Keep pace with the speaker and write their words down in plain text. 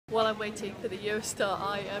while I'm waiting for the Eurostar,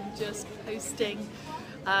 I am just posting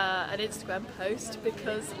an Instagram post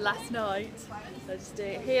because last night, I'll just do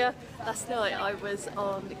it here, last night I was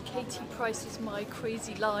on Katie Price's My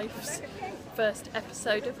Crazy Life's first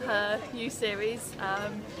episode of her new series,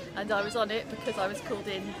 and I was on it because I was called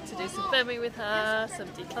in to do some filming with her, some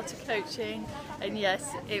declutter coaching, and yes,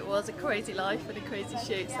 it was a crazy life and a crazy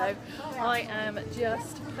shoot, so I am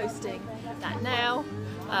just posting that now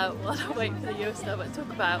while I wait for the Eurostar. But talk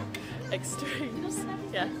about extremes,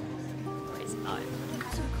 yeah, crazy life.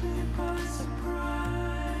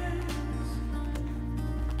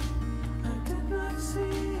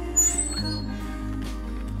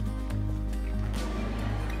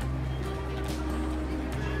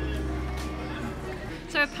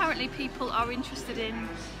 So apparently people are interested in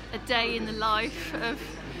a day in the life of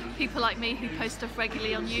people like me who post stuff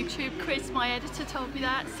regularly on YouTube. Chris, my editor, told me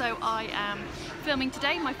that, so I am filming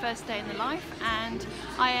today, my first day in the life, and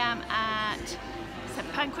I am at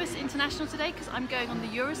St Pancras International today because I'm going on the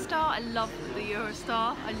Eurostar. I love the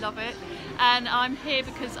Eurostar, I love it. And I'm here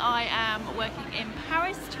because I am working in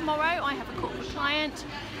Paris tomorrow. I have a corporate client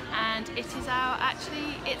and it is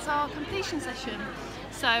our completion session.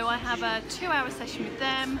 So I have a 2-hour session with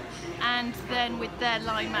them and then with their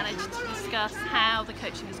line manager to discuss how the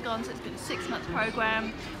coaching has gone. So it's been a 6-month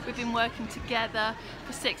program. We've been working together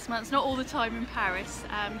for 6 months, not all the time in Paris,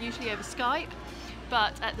 usually over Skype.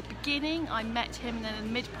 But at the beginning I met him, and then in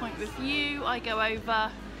the midpoint review I go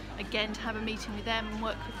over again to have a meeting with them and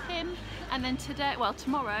work with him. And then today, well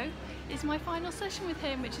tomorrow, is my final session with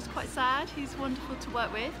him, which is quite sad. He's wonderful to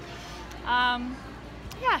work with.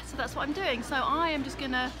 Yeah, so that's what I'm doing. So I am just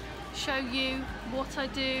gonna show you what I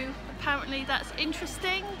do. Apparently that's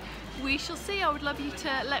interesting. We shall see. I would love you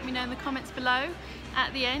to let me know in the comments below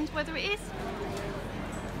at the end whether it is.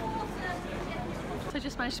 So I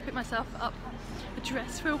just managed to pick myself up a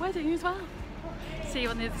dress for a wedding as well. See you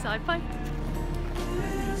on the other side. Bye.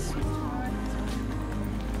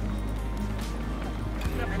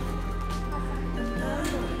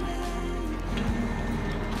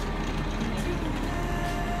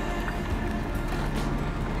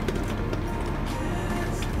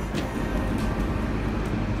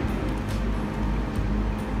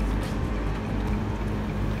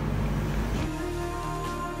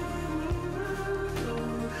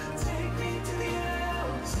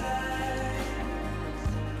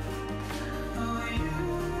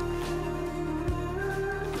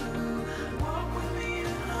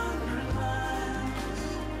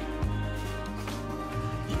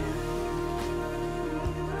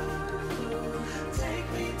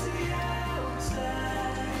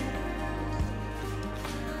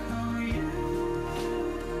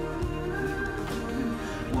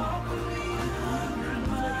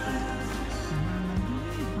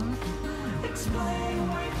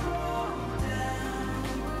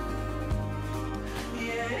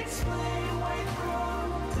 Explain